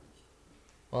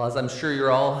Well, as I'm sure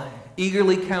you're all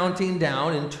eagerly counting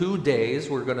down, in 2 days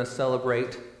we're going to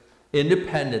celebrate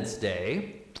Independence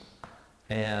Day.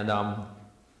 And I'm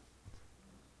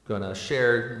going to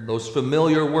share those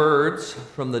familiar words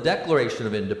from the Declaration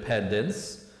of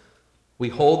Independence. We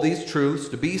hold these truths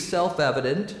to be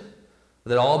self-evident,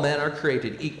 that all men are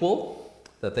created equal,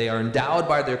 that they are endowed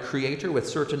by their Creator with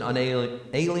certain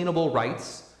unalienable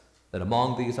rights, that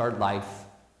among these are life,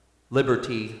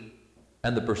 liberty,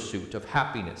 and the pursuit of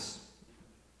happiness.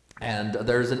 And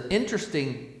there's an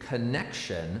interesting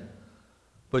connection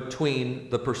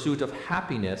between the pursuit of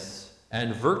happiness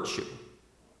and virtue.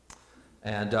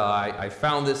 And I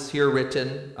found this here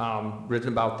written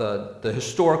about the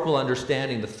historical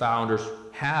understanding the founders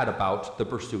had about the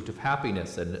pursuit of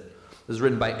happiness. And it was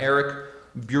written by Eric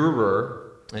Buehrer,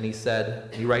 and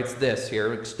he writes this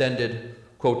here, extended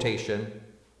quotation: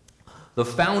 "The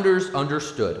founders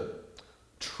understood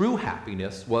true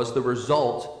happiness was the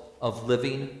result of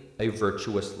living a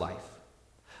virtuous life.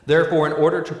 Therefore, in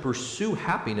order to pursue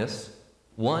happiness,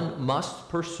 one must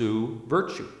pursue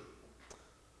virtue."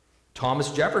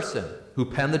 Thomas Jefferson, who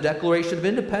penned the Declaration of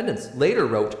Independence, later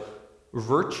wrote,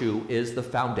 "Virtue is the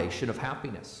foundation of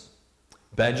happiness."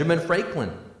 Benjamin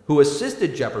Franklin, who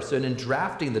assisted Jefferson in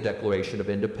drafting the Declaration of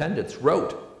Independence,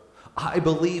 wrote, "I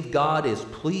believe God is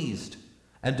pleased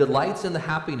and delights in the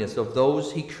happiness of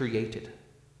those he created.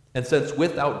 And since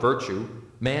without virtue,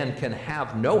 man can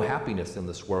have no happiness in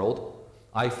this world,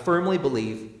 I firmly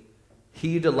believe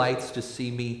he delights to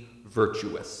see me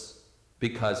virtuous,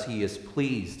 because he is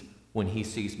pleased when he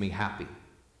sees me happy."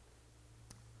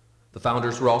 The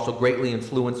founders were also greatly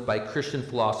influenced by Christian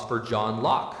philosopher John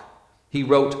Locke. He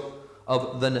wrote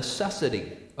of the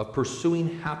necessity of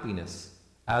pursuing happiness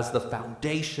as the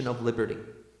foundation of liberty,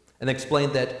 and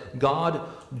explained that God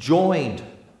joined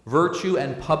virtue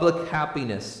and public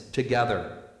happiness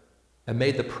together and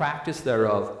made the practice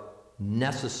thereof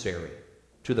necessary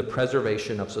to the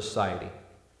preservation of society.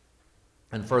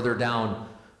 And further down,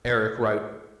 Eric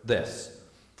wrote this: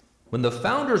 "When the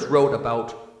founders wrote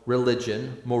about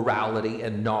religion, morality,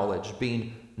 and knowledge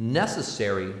being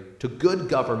necessary to good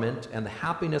government and the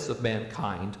happiness of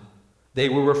mankind, they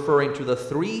were referring to the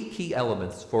 3 key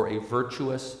elements for a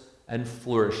virtuous and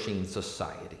flourishing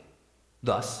society.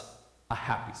 Thus, a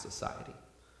happy society.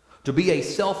 To be a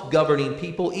self-governing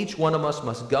people, each one of us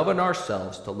must govern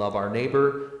ourselves to love our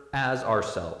neighbor as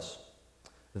ourselves.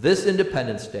 This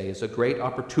Independence Day is a great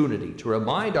opportunity to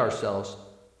remind ourselves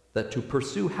that to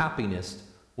pursue happiness,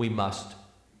 we must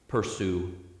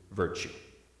pursue virtue."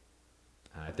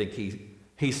 And I think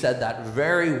he said that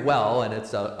very well, and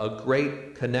it's a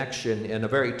great connection and a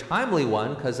very timely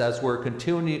one, because as we're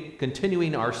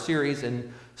continuing our series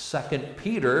in 2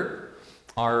 Peter,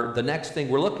 the next thing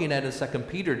we're looking at in 2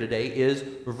 Peter today is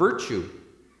virtue.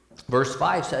 Verse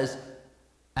 5 says,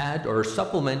 "Add or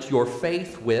supplement your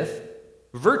faith with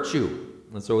virtue."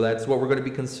 And so that's what we're going to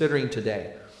be considering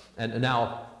today. And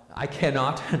now, I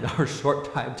cannot, in our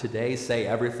short time today, say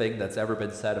everything that's ever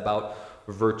been said about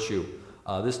virtue.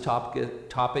 This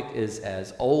topic is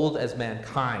as old as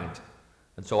mankind.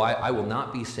 And so I will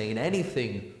not be saying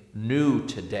anything new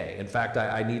today. In fact,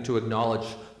 I need to acknowledge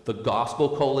the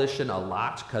Gospel Coalition a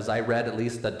lot, because I read at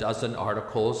least a dozen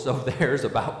articles of theirs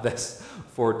about this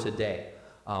for today.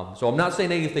 So I'm not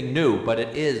saying anything new, but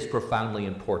it is profoundly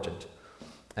important.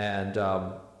 And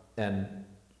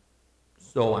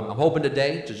so I'm hoping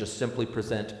today to just simply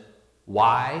present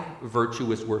why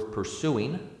virtue is worth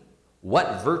pursuing,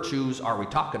 what virtues are we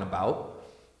talking about,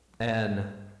 and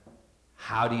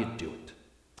how do you do it.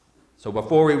 So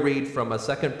before we read from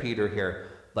 2 Peter here,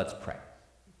 let's pray.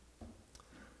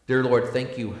 Dear Lord,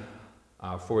 thank you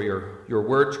for your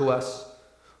word to us,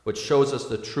 which shows us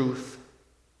the truth,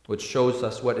 which shows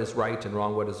us what is right and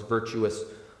wrong, what is virtuous,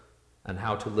 and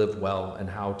how to live well, and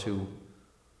how to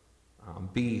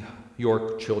be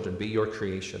your children, be your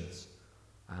creations.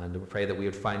 And we pray that we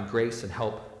would find grace and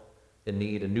help in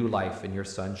need and new life in your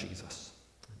Son, Jesus,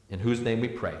 in whose name we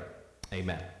pray.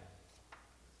 Amen.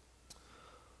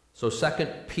 So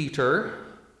 2 Peter,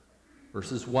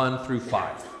 verses 1 through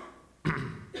 5.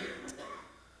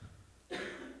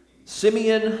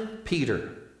 "Simeon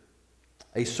Peter,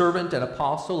 a servant and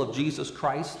apostle of Jesus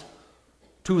Christ,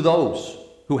 to those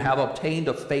who have obtained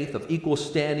a faith of equal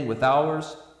standing with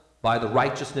ours by the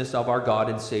righteousness of our God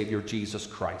and Savior Jesus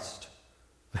Christ.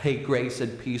 May grace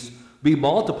and peace be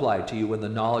multiplied to you in the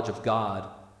knowledge of God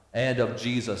and of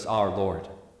Jesus our Lord.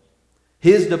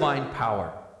 His divine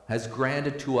power has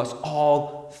granted to us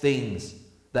all things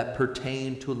that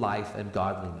pertain to life and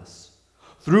godliness,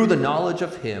 through the knowledge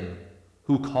of him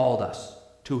who called us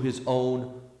to his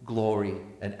own glory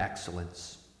and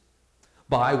excellence,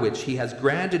 by which he has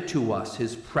granted to us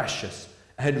his precious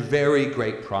and very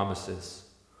great promises,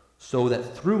 so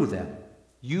that through them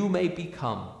you may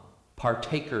become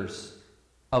partakers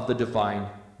of the divine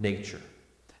nature,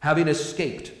 having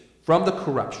escaped from the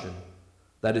corruption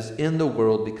that is in the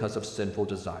world because of sinful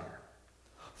desire.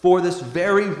 For this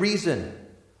very reason,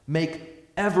 make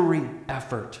every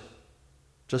effort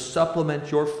to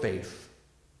supplement your faith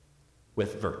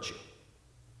with virtue.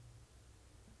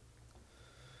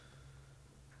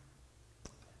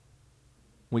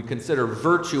 We consider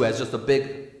virtue as just a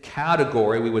big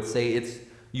category. We would say it's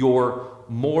your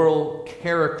moral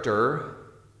character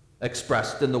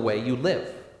expressed in the way you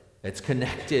live. It's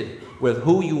connected with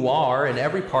who you are in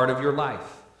every part of your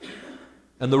life.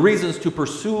 And the reasons to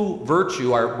pursue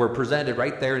virtue were presented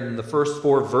right there in the first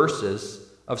 4 verses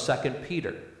of 2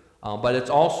 Peter. But it's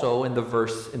also in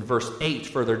verse 8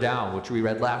 further down, which we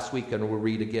read last week and we'll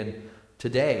read again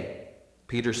today.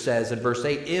 Peter says in verse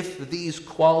 8, if these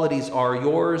qualities are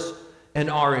yours and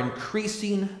are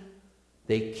increasing,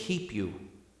 they keep you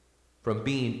from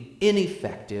being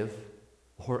ineffective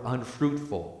or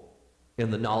unfruitful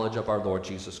in the knowledge of our Lord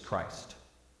Jesus Christ.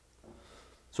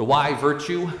 So why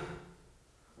virtue?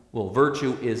 Well,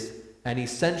 virtue is an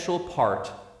essential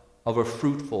part of a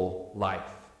fruitful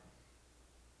life.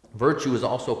 Virtue is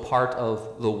also part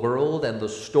of the world and the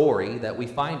story that we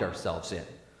find ourselves in.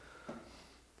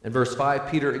 In verse 5,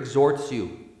 Peter exhorts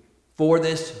you, for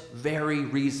this very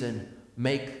reason,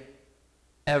 make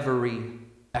every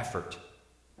effort.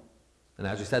 And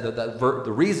as we said,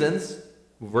 the reasons,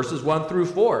 verses 1 through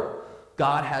 4,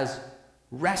 God has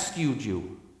rescued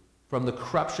you from the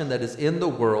corruption that is in the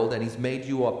world, and he's made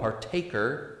you a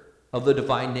partaker of the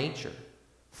divine nature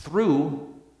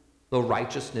through the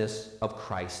righteousness of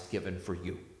Christ given for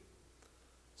you.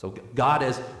 So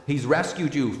he's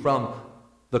rescued you from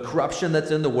the corruption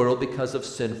that's in the world because of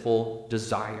sinful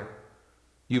desire.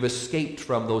 You've escaped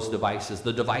from those devices,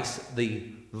 the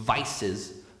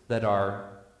vices that are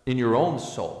in your own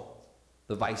soul,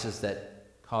 the vices that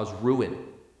cause ruin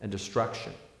and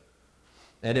destruction.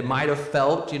 And it might have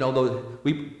felt,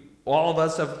 all of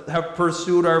us have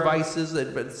pursued our vices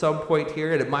at some point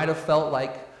here, and it might have felt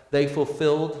like they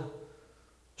fulfilled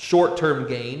short-term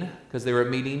gain because they were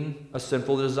meeting a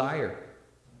sinful desire.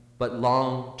 But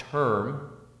long-term,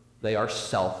 they are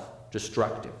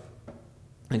self-destructive.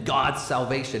 And God's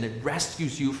salvation, it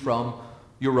rescues you from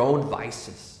your own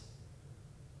vices.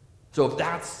 So if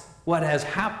that's what has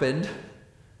happened,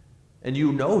 and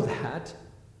you know that,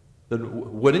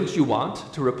 then wouldn't you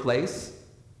want to replace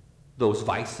those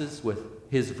vices with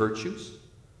his virtues?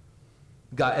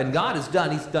 God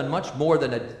he's done much more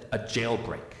than a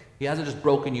jailbreak. He hasn't just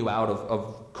broken you out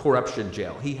of corruption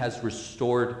jail. He has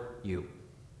restored you.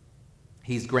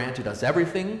 He's granted us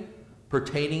everything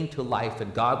pertaining to life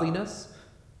and godliness.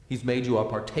 He's made you a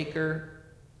partaker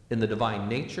in the divine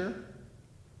nature.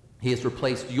 He has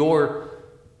replaced your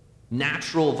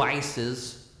natural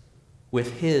vices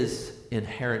with his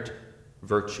inherent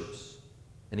virtues.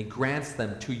 And he grants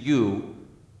them to you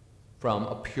from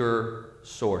a pure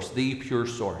source, the pure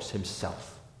source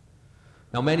himself.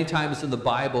 Now, many times in the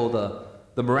Bible,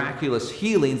 the miraculous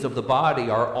healings of the body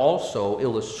are also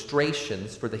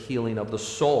illustrations for the healing of the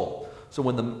soul. So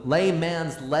when the lame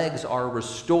man's legs are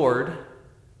restored,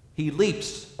 he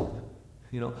leaps.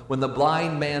 When the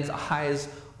blind man's eyes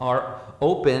are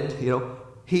opened,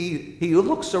 he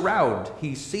looks around,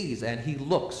 he sees, and he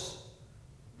looks.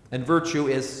 And virtue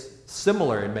is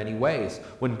similar in many ways.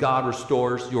 When God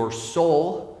restores your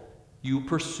soul, you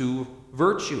pursue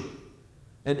virtue.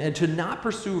 And to not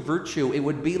pursue virtue, it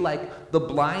would be like the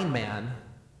blind man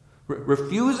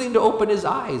refusing to open his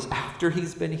eyes after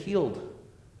he's been healed.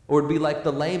 Or it would be like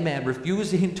the lame man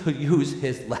refusing to use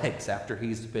his legs after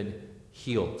he's been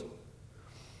healed.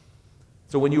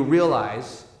 So when you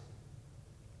realize,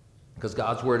 because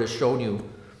God's word has shown you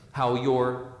how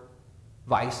your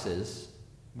vices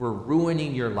were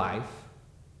ruining your life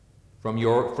from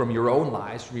your own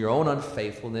lies, from your own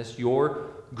unfaithfulness, your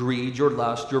greed, your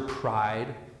lust, your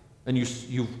pride, and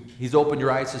he's opened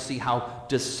your eyes to see how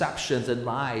deceptions and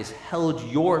lies held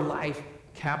your life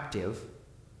captive,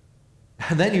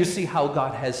 and then you see how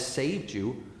God has saved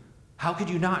you. How could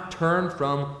you not turn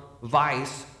from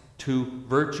vice to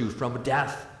virtue, from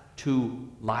death to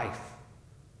life?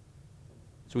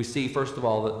 So we see, first of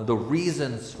all, the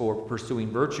reasons for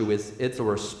pursuing virtue is it's a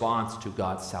response to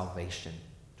God's salvation,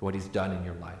 to what he's done in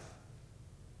your life.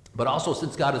 But also,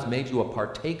 since God has made you a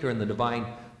partaker in the divine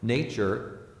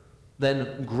nature,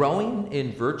 then growing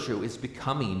in virtue is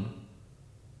becoming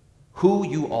who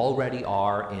you already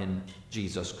are in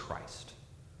Jesus Christ.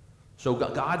 So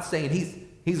God's saying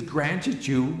He's granted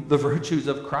you the virtues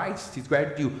of Christ. He's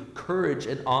granted you courage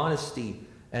and honesty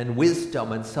and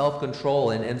wisdom and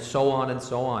self-control and so on and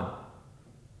so on.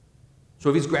 So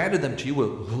if he's granted them to you,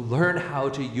 learn how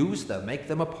to use them. Make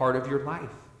them a part of your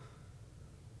life.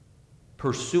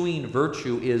 Pursuing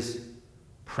virtue is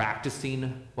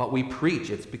practicing what we preach.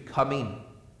 It's becoming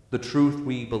the truth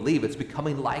we believe. It's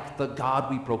becoming like the God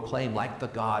we proclaim, like the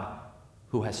God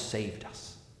who has saved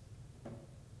us.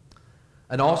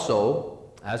 And also,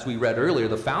 as we read earlier,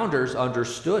 the founders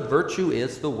understood virtue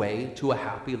is the way to a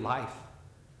happy life.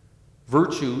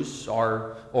 Virtues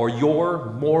are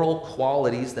your moral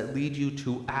qualities that lead you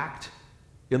to act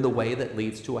in the way that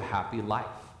leads to a happy life.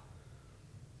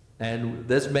 And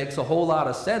this makes a whole lot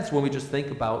of sense when we just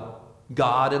think about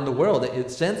God and the world.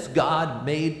 Since God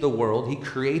made the world, he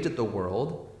created the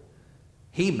world,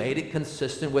 he made it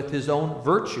consistent with his own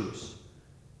virtues.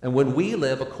 And when we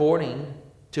live according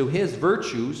to his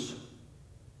virtues,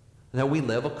 then we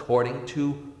live according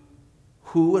to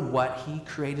who and what he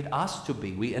created us to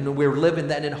be. We're living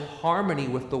then in harmony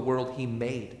with the world he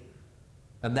made.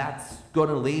 And that's going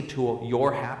to lead to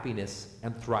your happiness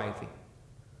and thriving.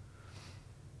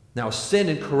 Now, sin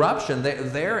and corruption,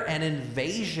 they're an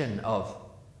invasion of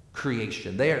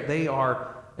creation. They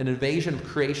are an invasion of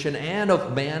creation and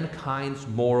of mankind's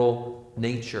moral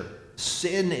nature.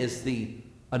 Sin is the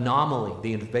anomaly,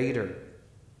 the invader.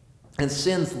 And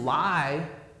sin's lie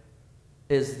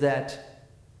is that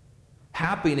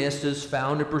happiness is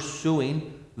found in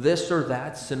pursuing this or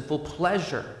that sinful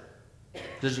pleasure.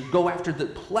 Just go after the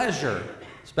pleasure,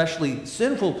 especially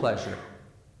sinful pleasure.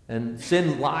 And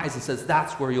sin lies and says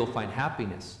that's where you'll find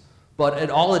happiness. But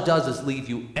all it does is leave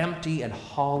you empty and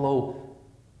hollow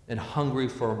and hungry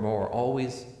for more,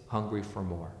 always hungry for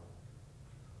more.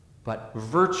 But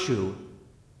virtue,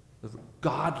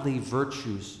 godly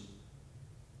virtues,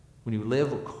 when you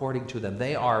live according to them,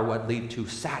 they are what lead to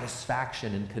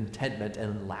satisfaction and contentment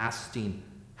and lasting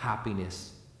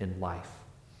happiness in life.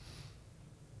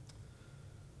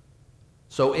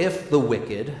 So if the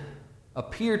wicked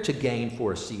appear to gain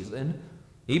for a season,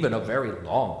 even a very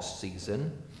long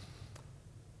season,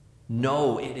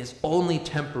 no, it is only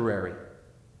temporary.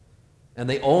 And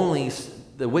the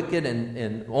wicked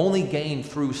and only gain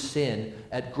through sin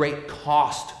at great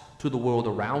cost to the world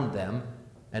around them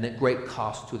and at great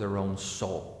cost to their own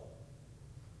soul.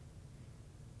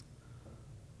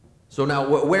 So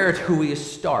now, where do we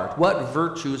start? What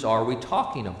virtues are we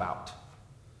talking about?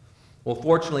 Well,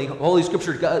 fortunately, Holy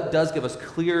Scripture does give us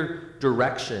clear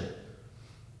direction.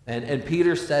 And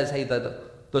Peter says, hey,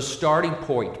 the starting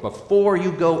point, before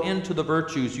you go into the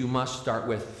virtues, you must start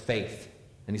with faith.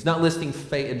 And he's not listing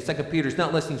faith, in 2 Peter, he's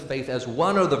not listing faith as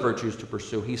one of the virtues to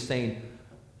pursue. He's saying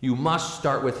you must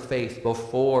start with faith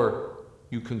before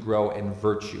you can grow in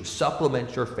virtue.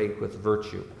 Supplement your faith with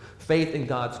virtue. Faith in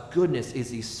God's goodness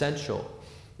is essential.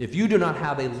 If you do not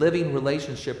have a living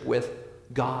relationship with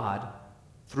God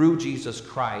through Jesus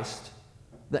Christ,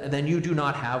 then you do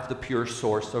not have the pure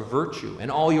source of virtue. And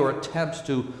all your attempts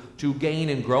to gain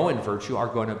and grow in virtue are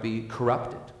going to be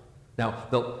corrupted. Now,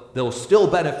 they'll still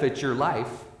benefit your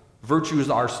life. Virtues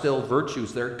are still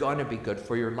virtues. They're going to be good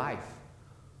for your life.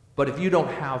 But if you don't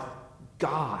have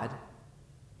God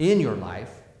in your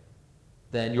life,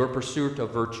 then your pursuit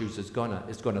of virtues is going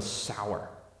to sour.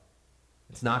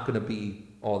 It's not going to be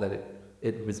all that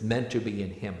it was meant to be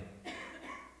in him.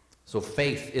 So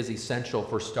faith is essential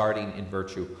for starting in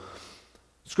virtue.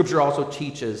 Scripture also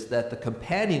teaches that the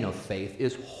companion of faith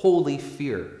is holy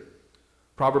fear.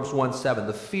 Proverbs 1:7,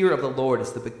 the fear of the Lord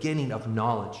is the beginning of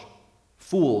knowledge.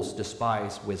 Fools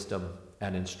despise wisdom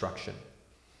and instruction.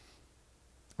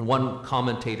 And one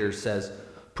commentator says,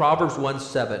 Proverbs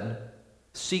 1:7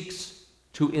 seeks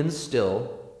to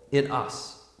instill in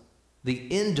us the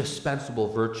indispensable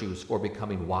virtues for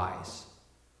becoming wise.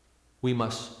 We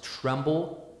must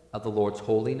tremble at the Lord's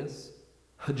holiness,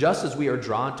 just as we are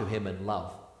drawn to him in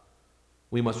love.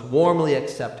 We must warmly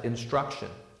accept instruction,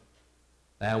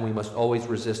 and we must always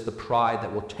resist the pride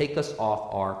that will take us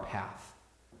off our path.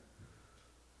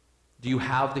 Do you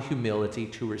have the humility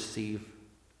to receive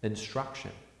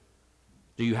instruction?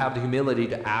 Do you have the humility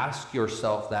to ask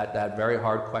yourself that very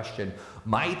hard question,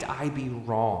 might I be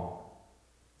wrong?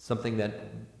 Something that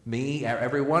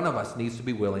every one of us needs to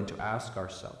be willing to ask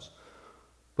ourselves.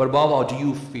 But above all, do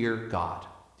you fear God?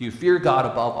 Do you fear God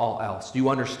above all else? Do you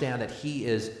understand that he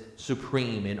is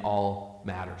supreme in all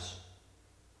matters?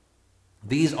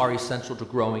 These are essential to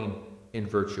growing in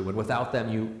virtue, and without them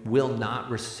you will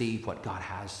not receive what God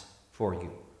has for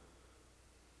you.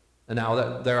 And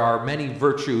now there are many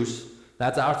virtues.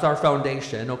 That's our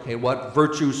foundation. Okay, what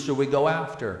virtues should we go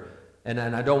after? And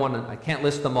I can't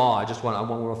list them all. I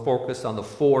want to focus on the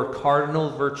 4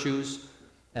 cardinal virtues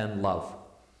and love.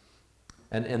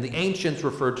 And the ancients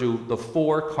referred to the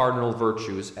 4 cardinal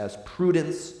virtues as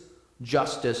prudence,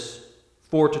 justice,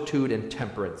 fortitude, and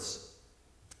temperance.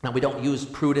 Now, we don't use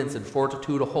prudence and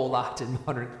fortitude a whole lot in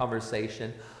modern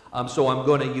conversation, so I'm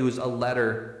going to use a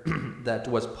letter that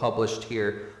was published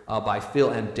here by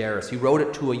Phil Andaris. He wrote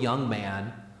it to a young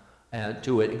man and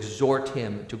to exhort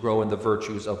him to grow in the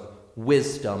virtues of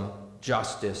wisdom,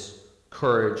 justice,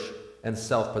 courage, and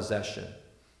self-possession.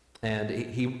 And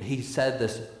he said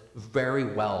this very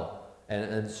well.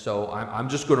 And so I'm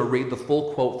just going to read the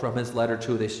full quote from his letter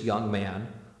to this young man,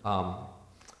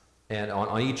 and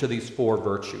on each of these 4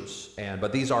 virtues.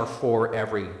 But these are for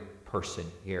every person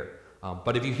here.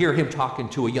 But if you hear him talking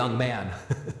to a young man,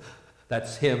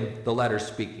 that's him, the letter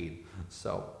speaking.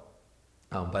 So,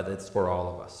 but it's for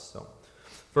all of us. So,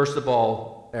 first of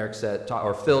all,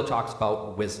 Phil talks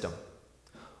about wisdom.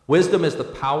 Wisdom is the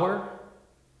power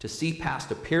to see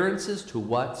past appearances to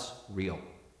what's real,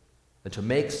 and to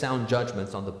make sound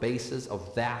judgments on the basis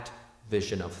of that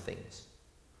vision of things.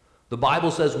 The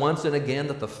Bible says once and again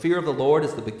that the fear of the Lord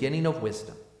is the beginning of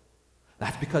wisdom.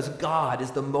 That's because God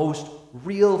is the most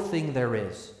real thing there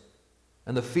is.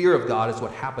 And the fear of God is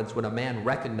what happens when a man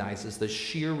recognizes the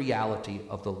sheer reality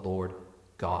of the Lord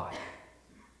God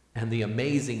and the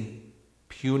amazing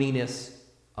puniness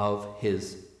of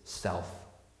his self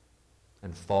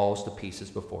and falls to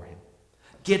pieces before him.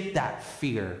 Get that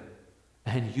fear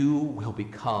and you will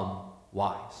become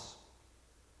wise.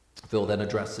 Phil then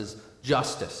addresses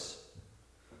justice,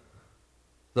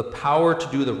 the power to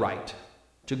do the right,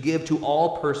 to give to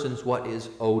all persons what is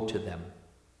owed to them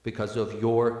because of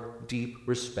your deep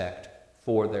respect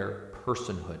for their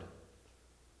personhood.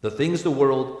 The things the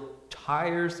world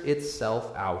tires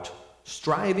itself out,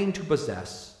 striving to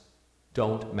possess,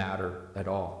 don't matter at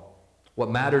all.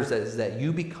 What matters is that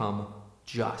you become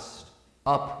just,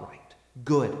 upright,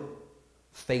 good,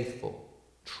 faithful,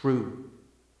 true,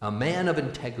 a man of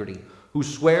integrity who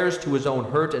swears to his own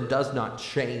hurt and does not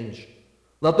change.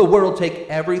 Let the world take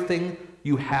everything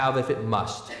you have if it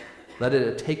must. Let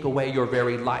it take away your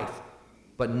very life,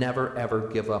 but never ever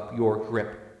give up your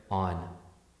grip on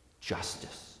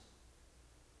justice.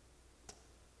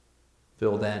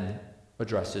 Phil then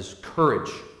addresses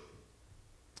courage,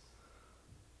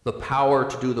 the power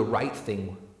to do the right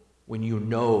thing when you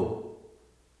know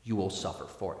you will suffer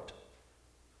for it.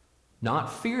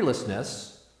 Not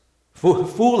fearlessness.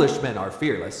 Foolish men are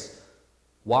fearless.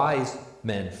 Wise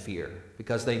men fear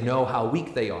because they know how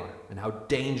weak they are and how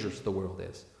dangerous the world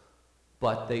is.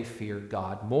 But they fear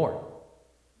God more.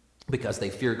 Because they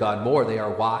fear God more, they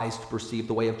are wise to perceive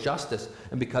the way of justice.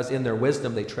 And because in their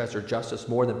wisdom they treasure justice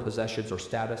more than possessions or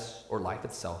status or life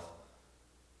itself,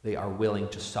 they are willing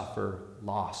to suffer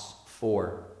loss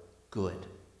for good.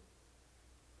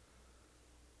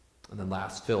 And then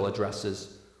last, Phil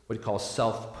addresses what he calls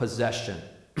self-possession,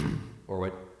 or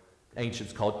what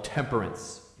ancients called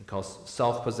temperance. He calls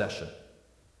self-possession.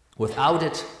 Without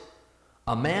it,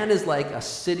 a man is like a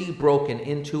city broken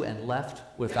into and left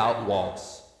without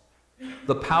walls.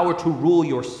 The power to rule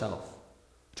yourself,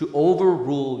 to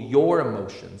overrule your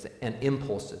emotions and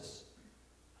impulses.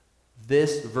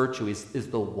 This virtue is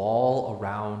the wall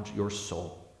around your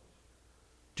soul.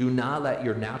 Do not let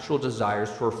your natural desires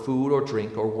for food or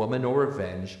drink or woman or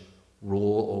revenge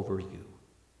rule over you.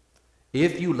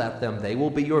 If you let them, they will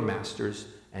be your masters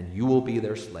and you will be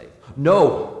their slave.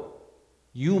 No,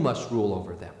 you must rule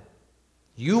over them.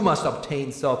 You must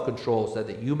obtain self-control so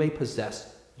that you may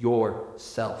possess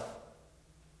yourself.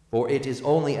 For it is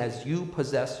only as you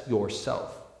possess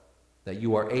yourself that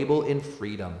you are able in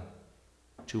freedom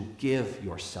to give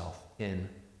yourself in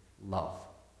love.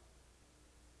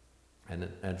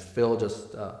 And Phil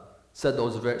just said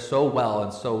those so well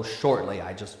and so shortly.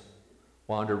 I just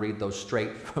wanted to read those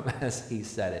straight from as he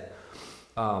said it.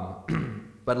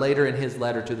 But later in his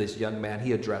letter to this young man,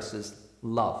 he addresses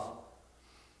love.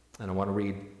 And I want to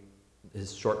read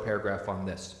his short paragraph on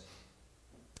this.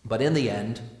 But in the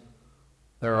end,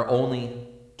 there are only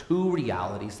 2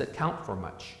 realities that count for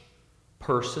much: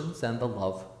 persons and the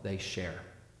love they share.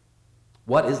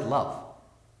 What is love?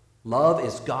 Love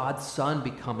is God's Son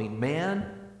becoming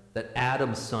man, that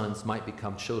Adam's sons might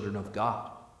become children of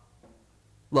God.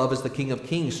 Love is the King of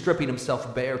Kings stripping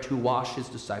himself bare to wash his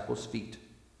disciples' feet,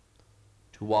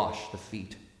 to wash the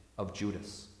feet of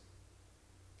Judas.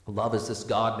 Love is this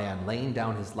God-man laying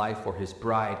down his life for his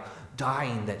bride,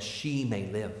 dying that she may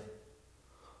live.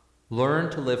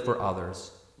 Learn to live for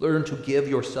others. Learn to give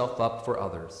yourself up for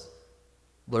others.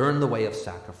 Learn the way of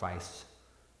sacrifice,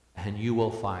 and you will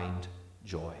find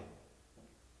joy.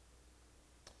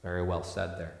 Very well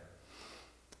said there.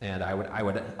 And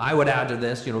I would add to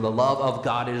this, the love of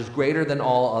God is greater than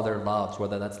all other loves,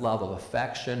 whether that's love of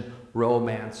affection,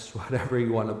 romance, whatever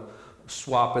you want to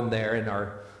swap in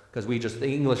there because the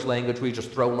English language, we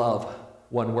just throw love,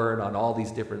 one word, on all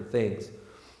these different things.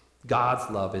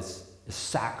 God's love is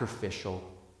sacrificial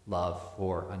love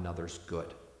for another's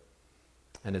good.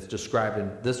 And it's described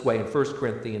in this way in 1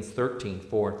 Corinthians 13,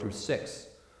 4 through 6.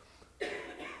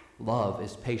 Love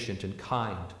is patient and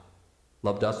kind.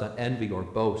 Love does not envy or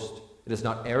boast. It is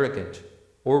not arrogant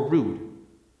or rude.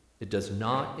 It does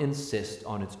not insist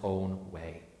on its own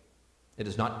way. It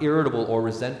is not irritable or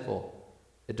resentful.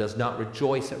 It does not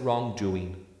rejoice at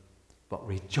wrongdoing, but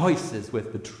rejoices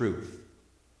with the truth.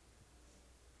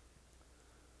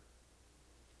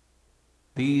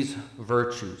 These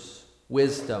virtues,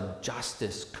 wisdom,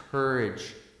 justice,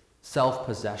 courage,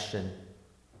 self-possession,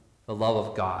 the love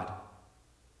of God,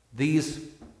 these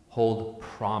hold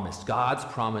promise, God's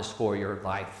promise for your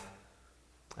life.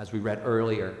 As we read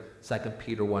earlier, 2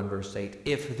 Peter 1 verse 8,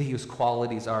 if these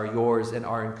qualities are yours and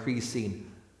are increasing,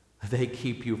 they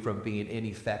keep you from being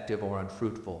ineffective or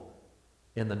unfruitful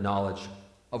in the knowledge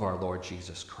of our Lord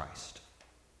Jesus Christ.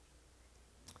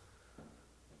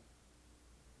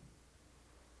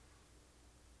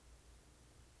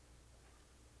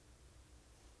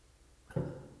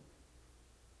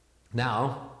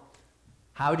 Now,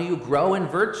 how do you grow in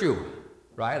virtue?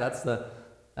 Right? That's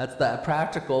the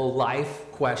practical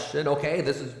life question. Okay,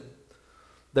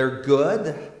 they're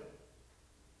good.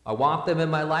 I want them in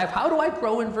my life. How do I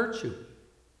grow in virtue?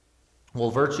 Well,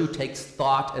 virtue takes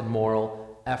thought and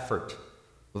moral effort.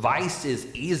 Vice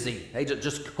is easy. Hey,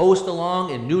 just coast along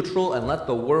in neutral and let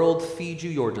the world feed you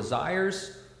your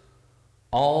desires.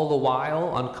 All the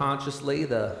while, unconsciously,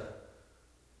 the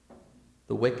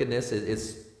wickedness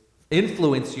is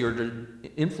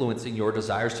influencing your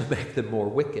desires to make them more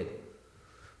wicked.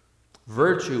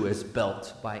 Virtue is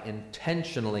built by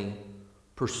intentionally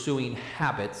pursuing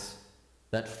habits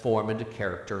that form into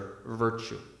character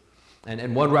virtue.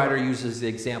 And one writer uses the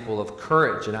example of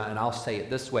courage, and I'll say it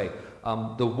this way.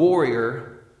 The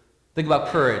warrior, think about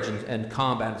courage and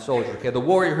combat and soldier. Okay? The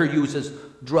warrior who uses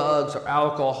drugs or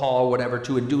alcohol or whatever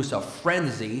to induce a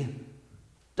frenzy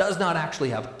does not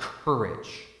actually have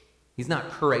courage. He's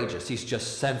not courageous. He's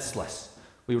just senseless.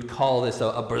 We would call this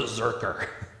a berserker.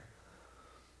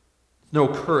 No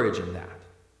courage in that.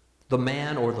 The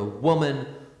man or the woman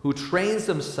who trains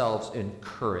themselves in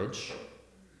courage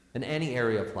in any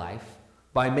area of life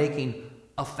by making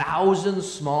 1,000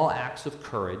 small acts of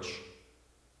courage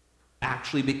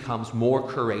actually becomes more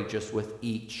courageous with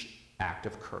each act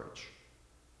of courage.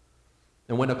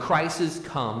 And when a crisis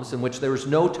comes in which there is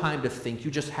no time to think, you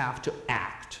just have to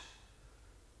act,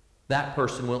 that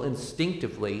person will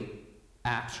instinctively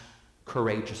act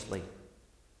courageously.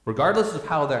 Regardless of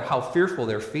how fearful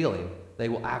they're feeling, they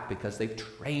will act because they've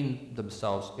trained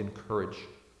themselves in courage.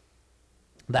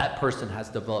 That person has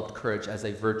developed courage as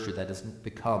a virtue that has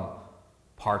become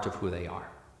part of who they are.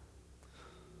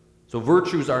 So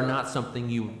virtues are not something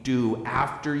you do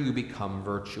after you become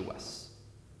virtuous.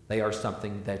 They are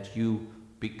something that you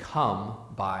become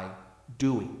by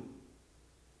doing.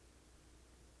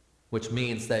 Which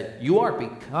means that you are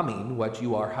becoming what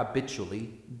you are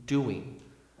habitually doing.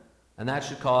 And that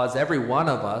should cause every one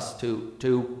of us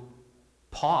to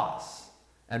pause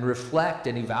and reflect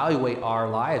and evaluate our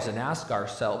lives and ask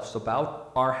ourselves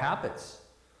about our habits,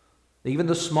 even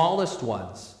the smallest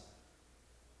ones.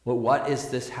 Well, what is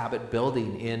this habit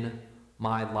building in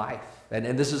my life?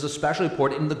 And this is especially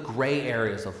important in the gray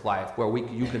areas of life where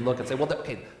you can look and say, well,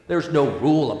 okay, there's no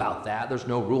rule about that. There's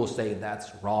no rule saying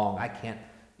that's wrong. I can't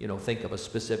think of a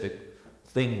specific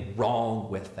thing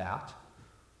wrong with that.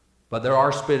 But there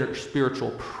are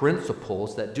spiritual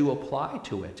principles that do apply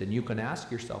to it. And you can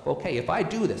ask yourself, okay, if I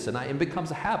do this and it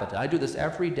becomes a habit, and I do this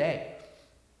every day,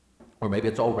 or maybe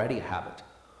it's already a habit,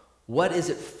 what is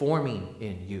it forming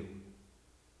in you?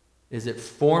 Is it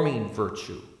forming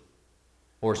virtue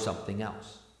or something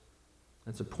else?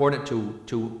 It's important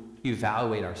to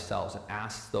evaluate ourselves and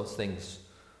ask those things.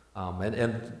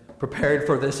 And preparing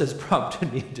for this has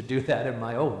prompted me to do that in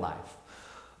my own life.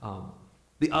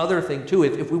 The other thing, too,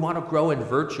 if we want to grow in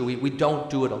virtue, we don't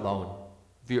do it alone.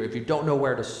 If you don't know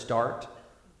where to start,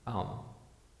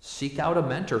 seek out a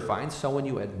mentor. Find someone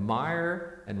you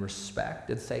admire and respect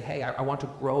and say, hey, I want to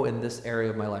grow in this area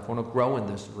of my life. I want to grow in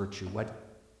this virtue.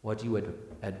 What do you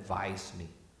advise me?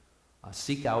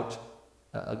 Seek out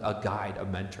a guide, a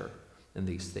mentor in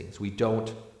these things. We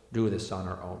don't do this on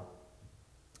our own.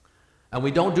 And we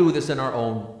don't do this in our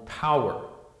own power.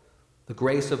 The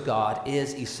grace of God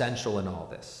is essential in all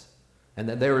this. and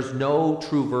that there is no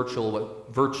true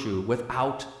virtue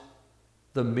without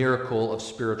the miracle of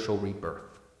spiritual rebirth.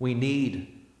 We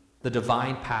need the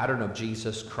divine pattern of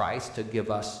Jesus Christ to give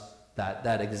us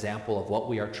that example of what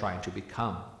we are trying to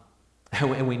become.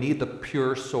 And we need the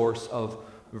pure source of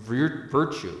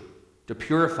virtue to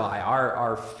purify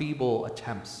our feeble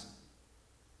attempts.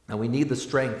 And we need the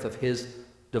strength of his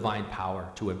divine power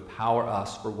to empower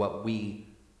us for what we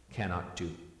cannot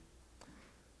do.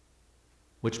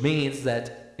 Which means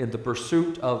that in the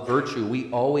pursuit of virtue, we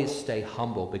always stay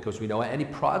humble, because we know any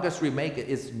progress we make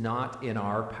is not in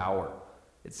our power.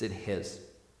 It's in his.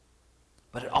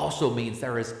 But it also means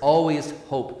there is always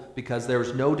hope, because there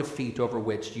is no defeat over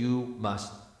which you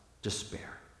must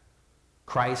despair.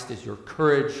 Christ is your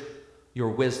courage, your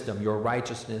wisdom, your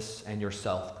righteousness, and your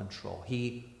self-control.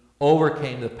 He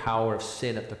overcame the power of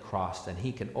sin at the cross, and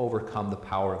he can overcome the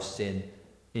power of sin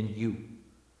in you.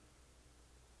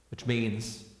 Which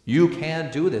means you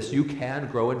can do this. You can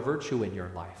grow in virtue in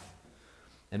your life.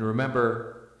 And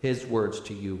remember his words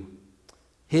to you.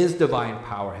 His divine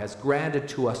power has granted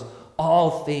to us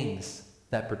all things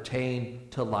that pertain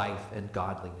to life and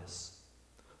godliness,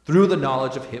 through the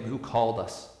knowledge of him who called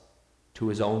us to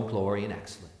his own glory and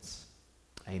excellence.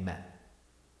 Amen.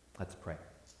 Let's pray.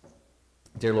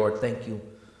 Dear Lord, thank you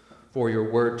for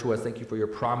your word to us. Thank you for your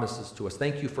promises to us.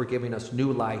 Thank you for giving us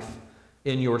new life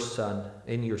in your Son,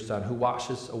 who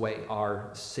washes away our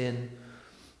sin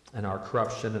and our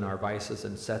corruption and our vices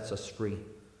and sets us free,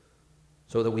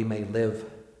 so that we may live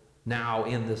now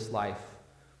in this life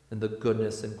in the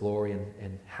goodness and glory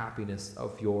and happiness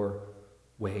of your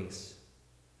ways,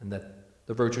 and that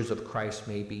the virtues of Christ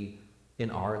may be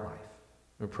in our life.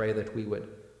 We pray that we would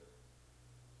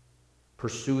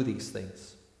pursue these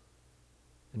things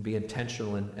and be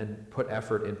intentional and put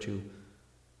effort into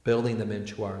building them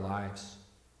into our lives,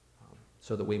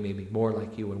 so that we may be more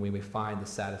like you and we may find the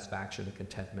satisfaction and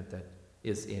contentment that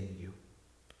is in you.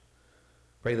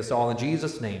 Pray this all in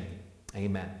Jesus' name.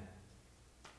 Amen.